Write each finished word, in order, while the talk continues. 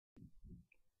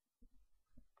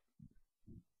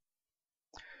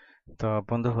তো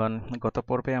বন্ধুগণ, গত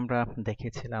পর্বে আমরা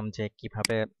দেখেছিলাম যে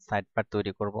কিভাবে সাইড বার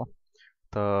তৈরি করব।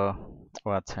 তো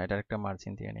আচ্ছা, এটার একটা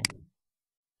মার্জিন দিয়ে নিই।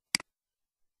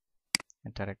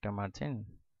 এটার একটা মার্জিন,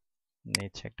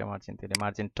 নিচে একটা মার্জিন দিয়ে নিই।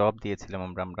 মার্জিন টপ দিয়েছিলাম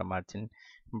আমরা মার্জিন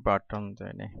বাটন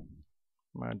দিয়ে নিই।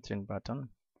 Margin button,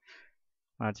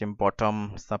 margin bottom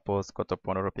suppose কত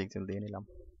 15 পিক্সেল দিয়ে নিলাম।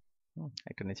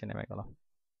 একটা নিচে নেমে গেল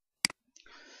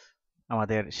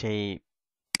আমাদের সেই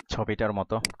ছবিটার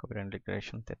মতো। Copyright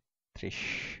declaration 33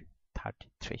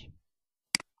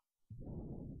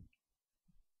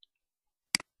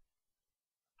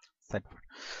 side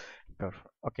bar.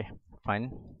 ওকে, ফাইন।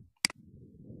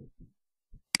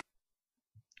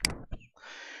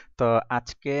 তো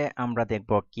আজকে আমরা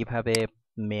দেখব কিভাবে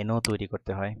মেনু তৈরি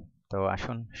করতে হয়। তো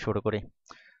আসুন শুরু করি।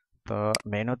 তো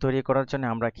মেনু তৈরি করার জন্য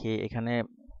আমরা কি এখানে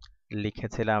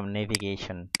লিখেছিলাম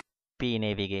নেভিগেশন, পি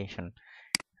নেভিগেশন।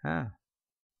 হ্যাঁ,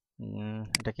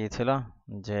 এটা কি ছিল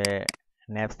যে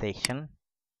ন্যাভ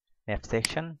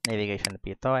সেকশন, নেভিগেশন পি।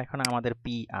 তো এখন আমাদের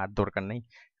পি আর দরকার নেই,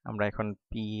 আমরা এখন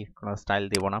পি কোনো স্টাইল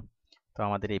দেব না। তো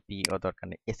আমাদের এই পি ও দরকার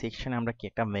নেই। এই সেকশনে আমরা কি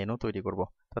একটা মেনু তৈরি করব।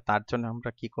 তো তার জন্য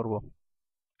আমরা কি করব,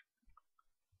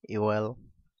 ইউএল,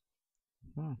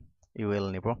 ইউএল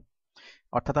নিব।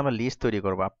 অর্থাৎ আমরা লিস্ট তৈরি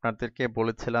করব। আপনাদেরকে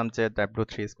বলেছিলাম যে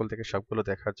W3 স্কুল থেকে সবগুলো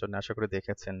দেখার জন্য, আশা করি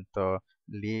দেখেছেন। তো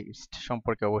লিস্ট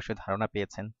সম্পর্কে অবশ্যই ধারণা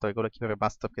পেয়েছেন। তো এগুলো কিভাবে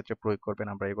বাস্তব ক্ষেত্রে প্রয়োগ করবেন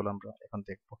এগুলো আমরা এখন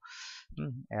দেখব।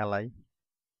 এলআই,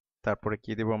 তারপরে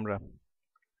কি দেব আমরা,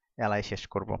 এলআই শেষ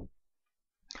করব।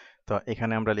 তো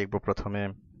এখানে আমরা লিখব প্রথমে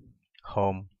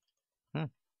হোম। হুম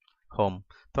হোম।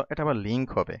 তো এটা আবার লিংক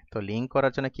হবে। তো লিংক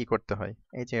করার জন্য কি করতে হয়,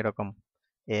 এই যে এরকম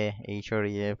এ, এইচ আর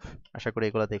এফ, আশা করি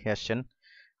এগুলো দেখে আসছেন।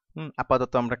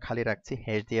 আপাতত আমরা খালি রাখছি,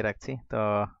 হ্যাশ দিয়ে রাখছি। তো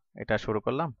এটা শুরু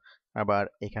করলাম, আবার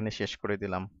এখানে শেষ করে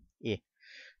দিলাম এ।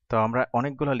 তো আমরা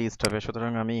অনেকগুলো লিস্ট হবে,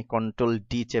 সুতরাং আমি কন্ট্রোল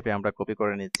ডি চেপে আমরা কপি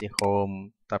করে নিচ্ছি। হোম,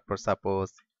 তারপর সাপোজ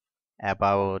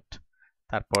অ্যাবাউট,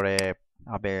 তারপরে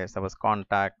হবে সাপোজ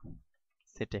কন্টাক্ট,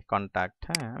 সিটি কন্টাক্ট।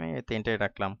 হ্যাঁ, আমি এই তিনটেই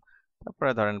রাখলাম।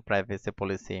 তারপরে ধরেন প্রাইভেসি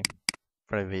পলিসি,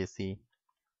 প্রাইভেসি,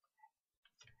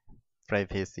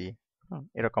 প্রাইভেসি,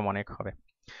 এরকম অনেক হবে।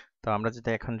 তো আমরা যদি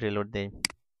এখন রিলোড দেই,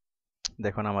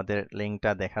 দেখুন আমাদের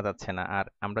লিঙ্কটা দেখা যাচ্ছে না। আর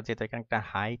আমরা যেহেতু এখানে একটা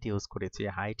হাইট ইউজ করেছি,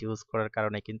 হাইট ইউজ করার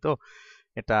কারণে কিন্তু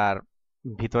এটার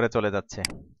ভিতরে চলে যাচ্ছে।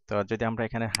 তো যদি আমরা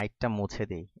এখানে হাইটটা মুছে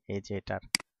দিই, এই যে এটার,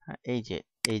 হ্যাঁ,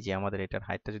 এই যে আমাদের এটার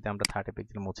হাইটটা যদি আমরা 30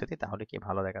 পিক্সেল মুছে দিই, তাহলে কি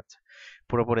ভালো দেখাচ্ছে,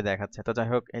 পুরোপুরি দেখাচ্ছে। তো যাই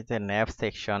হোক, এই যে ন্যাভ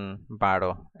সেকশন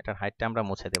 12, এটার হাইটটা আমরা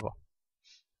মুছে দেব।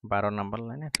 12 নম্বর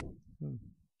লাইনের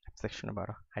সেকশন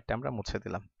 12 হাইটটা আমরা মুছে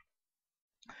দিলাম।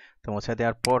 তো মুছে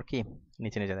দেওয়ার পর কি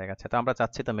নিচে নিচে দেখাচ্ছে। তো আমরা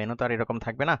চাচ্ছি তো মেনু তো আর এরকম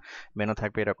থাকবে না, মেনু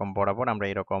থাকবে এরকম বরাবর। আমরা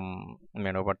এরকম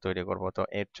মেনু বার তৈরি করব। তো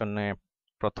এর জন্য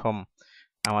প্রথম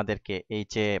আমাদেরকে এই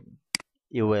যে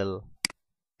ইউএল,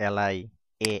 এলআই,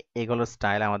 এগুলো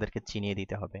স্টাইল আমাদেরকে চিনিয়ে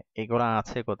দিতে হবে। এগুলো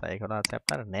আছে কোথায়, এগুলো আছে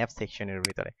আপনার ন্যাভ সেকশনের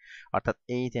ভিতরে। অর্থাৎ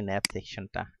এই যে ন্যাভ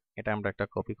সেকশনটা, এটা আমরা একটা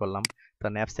কপি করলাম। তো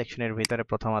ন্যাভ সেকশনের ভিতরে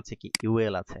প্রথম আছে কি,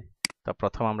 ইউএল আছে। তো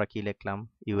প্রথম আমরা কি লিখলাম,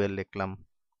 ইউএল লিখলাম,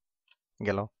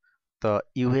 গেল। তো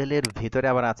ইউএল এর ভিতরে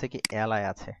আবার আছে কি, এলআই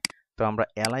আছে। তো আমরা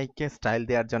এলআই কে স্টাইল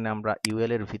দেওয়ার জন্য আমরা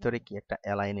ইউএল এর ভিতরে কি একটা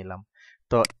এলআই নিলাম।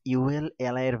 তো ইউএল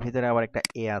এলআই এর ভিতরে আবার একটা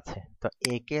এ আছে। তো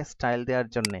এ কে স্টাইল দেওয়ার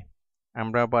জন্য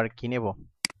আমরা আবার কি নেব,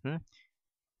 হুম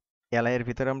এলআই এর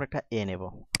ভিতরে আমরা একটা এ নেব।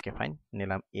 ওকে, ফাইন,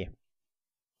 নিলাম এ।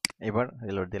 এবার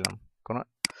রিলোড দিলাম। কোন,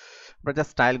 আমরা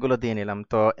জাস্ট স্টাইল গুলো দিয়ে নিলাম।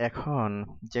 তো এখন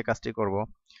যে কাজটি করব,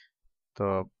 তো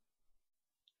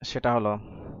সেটা হলো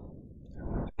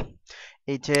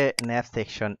এই যে ন্যাভ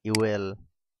সেকশন, ইউএল,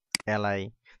 এলআই।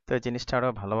 তো এই জিনিসটা আরো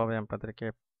ভালোভাবে আপনাদেরকে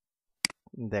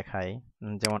দেখাই।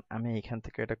 যেমন আমি এখান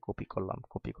থেকে এটা কপি করলাম,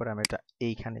 কপি করে আমি এটা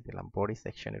এইখানে দিলাম বডি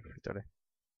সেকশনের ভিতরে।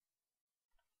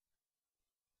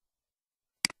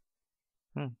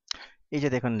 হুম এই যে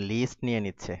দেখুন লিস্ট নিয়ে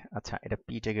নিচ্ছে। আচ্ছা, এটা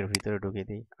পি ট্যাগের ভিতরে ঢুকিয়ে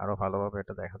দিই, আরো ভালোভাবে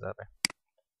এটা দেখা যাবে।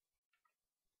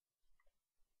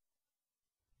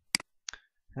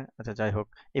 হ্যাঁ, আচ্ছা, যাই হোক,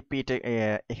 এই পি ট্যাগ,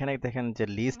 এখানে দেখেন যে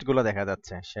লিস্ট গুলো দেখা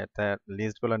যাচ্ছে, সেটা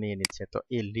লিস্ট গুলো নিয়ে নিচ্ছে। তো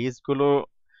এই লিস্ট গুলো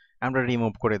আমরা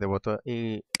রিমুভ করে দেবো। তো এই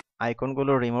আইকন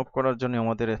গুলো রিমুভ করার জন্য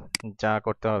আমাদের যা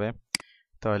করতে হবে,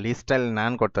 তো লিস্ট স্টাইল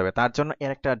নান করতে হবে। তার জন্য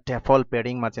এর একটা ডিফল্ট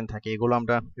প্যাডিং মার্জিন থাকে, এগুলো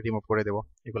আমরা রিমুভ করে দেব,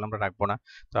 এগুলো আমরা রাখবো না।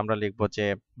 তো আমরা লিখবো যে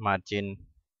মার্জিন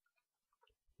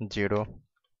 0,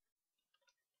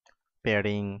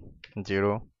 প্যাডিং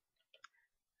 0,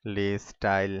 লিস্ট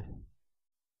স্টাইল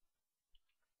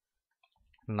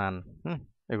নান।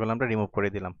 এগুলো আমরা রিমুভ করে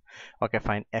দিলাম। ওকে,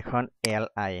 ফাইন। এখন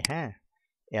এলআই, হ্যাঁ,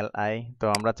 এলআই। তো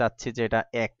আমরা চাচ্ছি যে এটা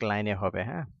এক লাইনে হবে।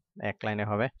 হ্যাঁ, এক লাইনে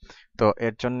হবে। তো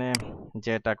এর জন্য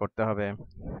যেটা করতে হবে,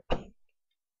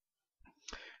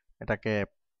 এটাকে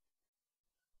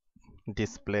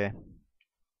ডিসপ্লে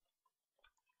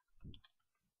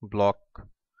ব্লক,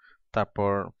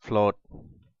 তারপর ফ্লোট,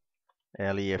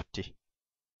 LEFT,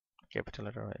 ক্যাপিটাল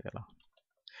লেটার হয়ে গেল,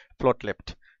 ফ্লোট লেফট।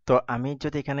 তো আমি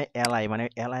যদি এখানে এলআই মানে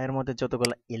এলআই এর মধ্যে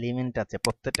যতগুলো এলিমেন্ট আছে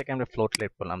প্রত্যেকটাকে আমরা ফ্লোট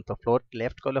লেফট করলাম, তো ফ্লোট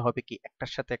লেফট করলে হবে কি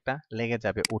একটার সাথে একটা লেগে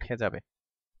যাবে, উঠে যাবে।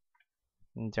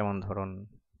 যেমন ধরুন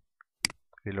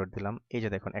রিলোড দিলাম, এই যে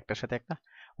দেখুন একটার সাথে একটা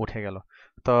উঠে গেল।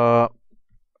 তো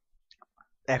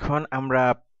এখন আমরা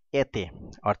এতে,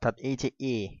 অর্থাৎ এই যে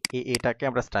এটাকে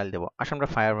আমরা স্টাইল দেবো। আসলে আমরা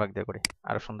ফায়ারবাগ দিয়ে করি,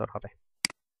 আরো সুন্দর হবে।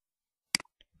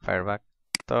 ফায়ারবাগ,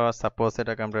 তো সাপোজ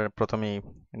এটাকে আমরা প্রথমেই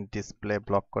ডিসপ্লে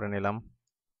ব্লক করে নিলাম,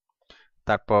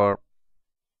 তারপর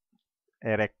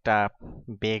এর একটা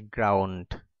ব্যাকগ্রাউন্ড,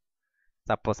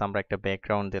 সাপোজ আমরা একটা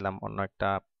ব্যাকগ্রাউন্ড দিলাম, অন্য একটা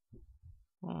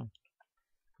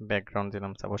ব্যাকগ্রাউন্ড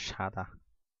দিলাম, সাপোজ সাদা,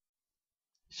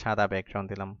 সাদা ব্যাকগ্রাউন্ড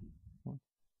দিলাম। হুম,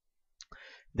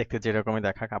 দেখতে যেরকমই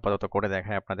দেখাক আপাতত করে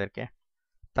দেখায় আপনাদেরকে।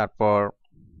 তারপর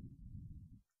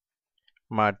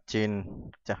মার্জিন,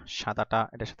 সাদাটা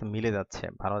এটার সাথে মিলে যাচ্ছে,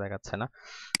 ভালো দেখাচ্ছে না,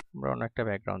 আমরা অন্য একটা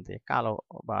ব্যাকগ্রাউন্ড দিই, কালো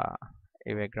বা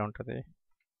এই ব্যাকগ্রাউন্ডটা দিই,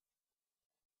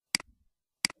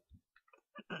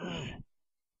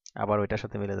 আবার ওইটার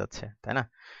সাথে মিলে যাচ্ছে, তাই না?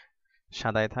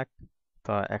 সাদায় থাক।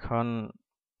 তো এখন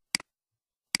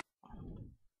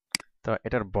তো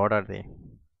এটার বর্ডার দিই,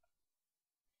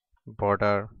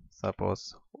 border suppose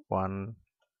 1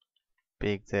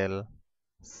 pixel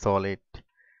solid,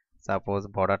 suppose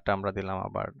বর্ডারটা আমরা দিলাম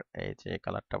আবার এই যে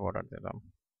কালারটা বর্ডার দিলাম,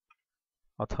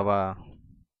 অথবা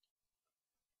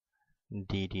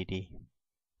ডিডিডি,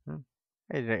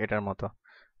 এই যে এটার মতো,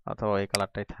 অথবা এই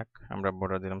কালারটাই থাক, আমরা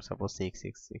বর্ডার দিলাম সাপোজ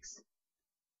 666,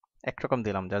 একরকম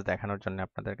দিলাম জাস্ট দেখানোর জন্য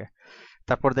আপনাদেরকে।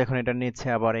 তারপর দেখুন এটার নিচে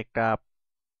আবার একটা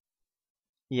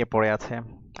ইয়ে পড়ে আছে,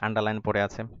 আন্ডারলাইন পড়ে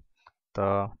আছে। তো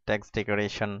টেক্সট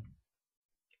ডেকোরেশন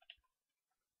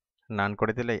নান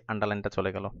করে দিলেই আন্ডারলাইনটা চলে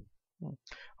গেল।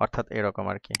 অর্থাৎ এরকম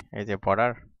আর কি, এই যে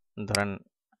বর্ডার, ধরেন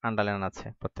আন্ডারলাইন আছে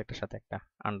প্রত্যেকটার সাথে একটা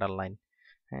আন্ডারলাইন।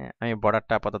 হ্যাঁ, আমি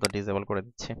বর্ডারটা আপাতত ডিসেবল করে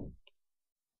দিচ্ছি,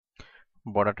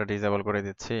 বর্ডারটা ডিসেবল করে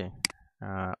দিচ্ছি,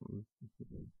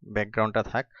 ব্যাকগ্রাউন্ডটা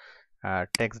থাক, আর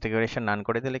টেক্সট ডেকোরেশন নান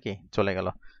করে দিলে কি চলে গেল।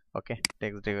 ওকে,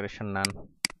 টেক্সট ডেকোরেশন নান।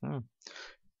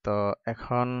 তো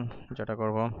এখন যেটা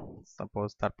করব, সাপোজ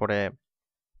তারপরে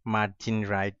মার্জিন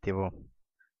রাইট দেব,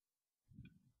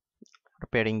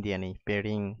 প্যাডিং দিয়ে নিই,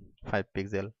 padding 5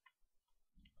 pixel,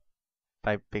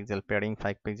 5 pixel padding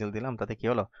 5 pixel দিলাম, তাতে কি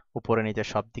হলো উপরে নিচে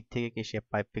সব দিক থেকে কি সে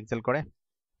 5 পিক্সেল করে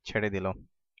ছেড়ে দিল।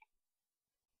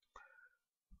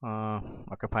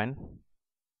 ওকে ফাইন,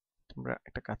 আমরা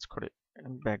একটা কাজ করি,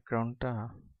 ব্যাকগ্রাউন্ডটা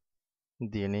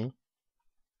দিয়ে নিই,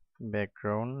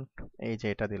 ব্যাকগ্রাউন্ড এই যে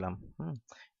এটা দিলাম,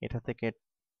 এটা থেকে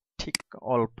ঠিক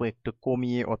অল্প একটু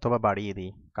কমিয়ে অথবা বাড়িয়ে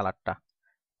দিই কালারটা,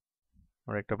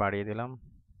 আমরা একটু বাড়িয়ে দিলাম,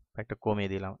 একটু কমিয়ে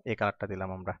দিলাম, এই কালারটা দিলাম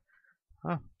আমরা।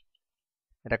 হ্যাঁ,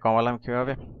 এটা কমালাম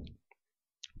কিভাবে,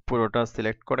 পুরোটা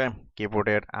সিলেক্ট করে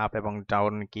কিবোর্ডের আপ এবং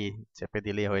ডাউন কি চেপে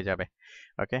দিলেই হয়ে যাবে।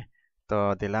 ওকে, তো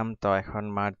দিলাম। তো এখন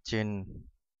মার্জিন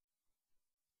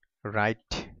রাইট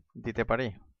দিতে পারি,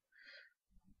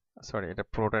 সরি এটা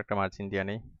পুরোটা একটা মার্জিন দিয়ে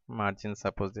নেই, মার্জিন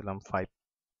সাপোজ দিলাম 5।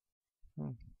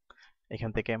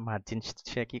 এখান থেকে মার্জিন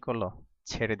সে কি করলো,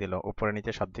 ছেড়ে দিল উপরে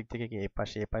নিচে সব দিক থেকে কি এই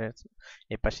পাশে এ পাশে,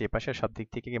 এ পাশে এ পাশে সব দিক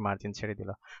থেকে কি মার্জিন ছেড়ে দিল।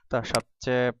 তো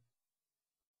সবচেয়ে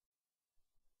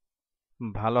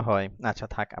ভালো হয়, আচ্ছা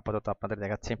থাক আপাতত আপনাদের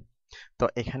দেখাচ্ছি। তো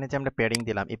এখানে যে আমরা প্যাডিং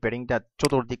দিলাম, এই প্যাডিংটা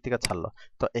চতুর্দিক থেকে ছাড়লো।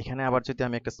 তো এখানে আবার যদি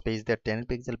আমি একটা স্পেস দিয়ে 10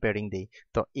 পিক্সেল প্যাডিং দিই,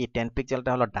 তো এই 10 পিক্সেলটা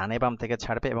হলো ডানে বাম থেকে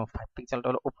ছাড়বে এবং 5 পিক্সেলটা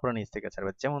হলো উপরে নিচ থেকে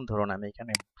ছাড়বে। যেমন ধরুন আমি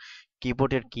এখানে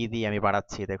কিবোর্ডের কি দিয়ে আমি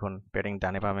বাড়াচ্ছি, দেখুন প্যাডিং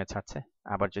ডানে বামে ছাড়ছে,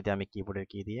 আবার যদি আমি কিবোর্ডের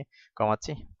কি দিয়ে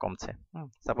কমাচ্ছি, কমছে।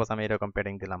 সাপোজ আমি এরকম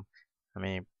প্যাডিং দিলাম,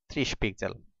 আমি 30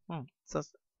 পিক্সেল, হুম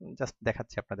জাস্ট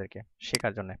দেখাচ্ছি আপনাদেরকে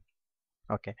শেখার জন্য।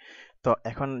 ওকে, তো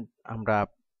এখন আমরা,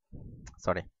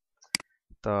 সরি,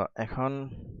 তো এখন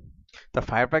তো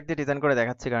ফায়ারপ্যাক দিয়ে ডিজাইন করে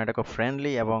দেখাচ্ছি কারণ এটা খুব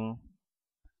ফ্রেন্ডলি এবং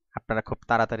আপনারা খুব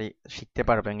তাড়াতাড়ি শিখতে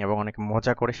পারবেন এবং অনেক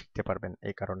মজা করে শিখতে পারবেন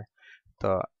এই কারণে। তো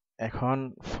এখন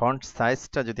ফন্ট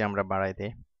সাইজটা যদি আমরা বাড়াই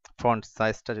দিই, ফন্ট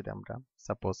সাইজটা যদি আমরা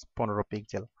সাপোজ 15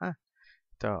 পিক্সেল, হ্যাঁ,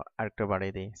 তো আরেকটু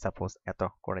বাড়িয়ে দিই, সাপোজ এত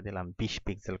করে দিলাম, 20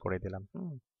 পিক্সেল করে দিলাম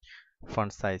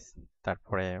ফন্ট সাইজ।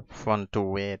 তারপরে ফন্ট টু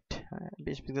ওয়েট,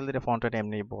 20 পিক্সেল দিলে ফন্ট ওয়েট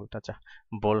এমনি বোল্ড, আচ্ছা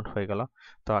বোল্ড হয়ে গেল।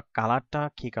 তো কালারটা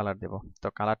কি কালার দেব, তো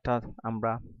কালারটা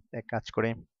আমরা এক কাজ করি,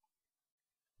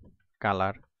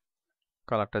 কালার,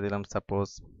 কালারটা দিলাম সাপোজ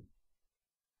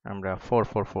আমরা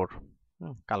 444,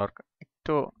 কালার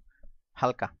একটু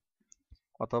হালকা,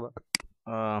 অথবা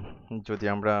যদি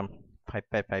আমরা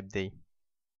 555 দেই,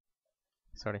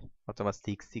 সরি, অথবা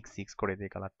 666 করে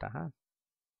দিই কালারটা, হ্যাঁ,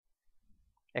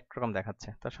 একরকম দেখাচ্ছে।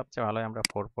 তো সবচেয়ে ভালো হয় আমরা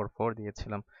 444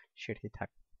 দিয়েছিলাম, সেটাই থাক।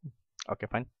 ওকে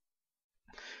ফাইন,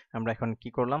 আমরা এখন কি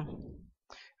করলাম,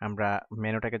 আমরা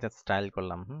মেনুটাকে জাস্ট স্টাইল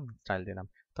করলাম, স্টাইল দিলাম।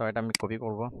 তো এটা আমি কপি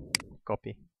করব,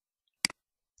 কপি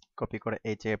কপি করে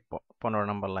এই যে 15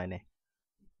 নম্বর লাইনে,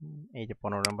 এই যে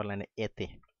 15 নম্বর লাইনে এতে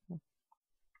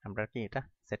আমরা কি এটা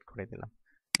সেট করে দিলাম।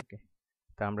 ওকে,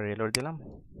 তো আমরা রিলোড দিলাম,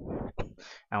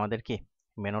 আমাদের কি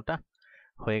মেনুটা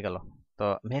হয়ে গেল। তো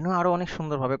মেনু আরো অনেক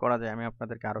সুন্দরভাবে করা যায়, আমি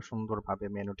আপনাদেরকে আরো সুন্দরভাবে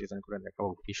মেনু ডিজাইন করে দেখাবো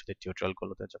ভবিষ্যতের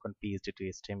টিউটোরিয়ালগুলোতে, যখন PhD two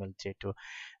HTML two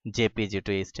JPG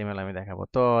two HTML আমি দেখাবো।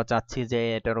 তো চাচ্ছি যে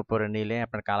এটার উপরে নিলে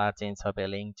আপনার কালার চেঞ্জ হবে,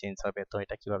 লিঙ্ক চেঞ্জ হবে। তো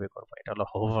এটা কিভাবে করবো, এটা হলো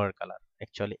হোভার কালার।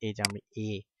 অ্যাকচুয়ালি এই যে আমি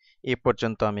এ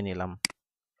পর্যন্ত আমি নিলাম,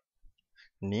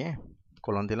 নিয়ে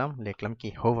কলন দিলাম, লিখলাম কি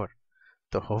হোভার।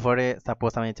 তো হোভারে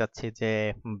সাপোজ আমি চাচ্ছি যে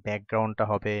ব্যাকগ্রাউন্ডটা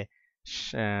হবে,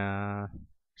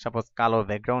 সাপোজ কালো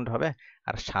ব্যাকগ্রাউন্ড হবে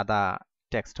আর সাদা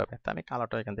টেক্সট হবে। তো আমি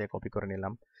কালোটা এখান থেকে কপি করে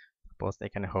নিলাম। সাপোজ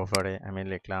এখানে হোভারে আমি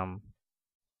লিখলাম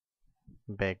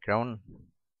ব্যাকগ্রাউন্ড,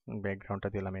 ব্যাকগ্রাউন্ডটা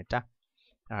দিলাম এটা,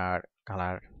 আর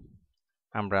কালার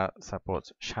আমরা সাপোজ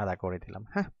সাদা করে দিলাম।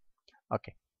 হ্যাঁ,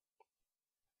 ওকে,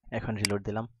 এখন রিলোড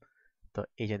দিলাম। তো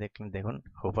এই যে দেখুন,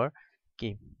 হোভার কি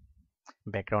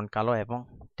ব্যাকগ্রাউন্ড কালো এবং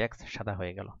টেক্সট সাদা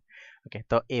হয়ে গেল। ওকে,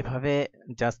 তো এভাবে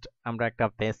জাস্ট আমরা একটা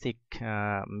বেসিক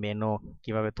মেনু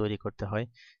কিভাবে তৈরি করতে হয়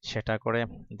সেটা করে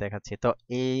দেখাচ্ছি। তো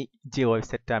এই যে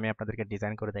ওয়েবসাইটটা আমি আপনাদেরকে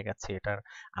ডিজাইন করে দেখাচ্ছি, এটার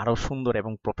আরো সুন্দর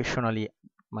এবং প্রফেশনালি,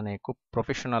 মানে খুব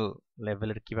প্রফেশনাল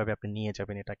লেভেলের কিভাবে আপনি নিয়ে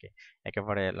যাবেন এটাকে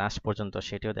একেবারে লাস্ট পর্যন্ত,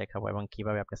 সেটিও দেখাবো, এবং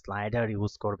কিভাবে আপনি স্লাইডার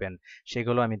ইউজ করবেন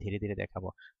সেগুলো আমি ধীরে ধীরে দেখাবো।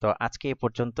 তো আজকে এই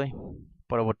পর্যন্তই।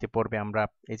 পরবর্তী পর্বে আমরা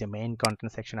এই যে মেইন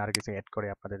কন্টেন্ট সেকশন আর কিছু অ্যাড করে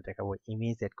আপনাদের দেখাবো,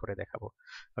 ইমেজ অ্যাড করে দেখাবো।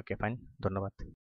 ওকে, ফাইন, ধন্যবাদ।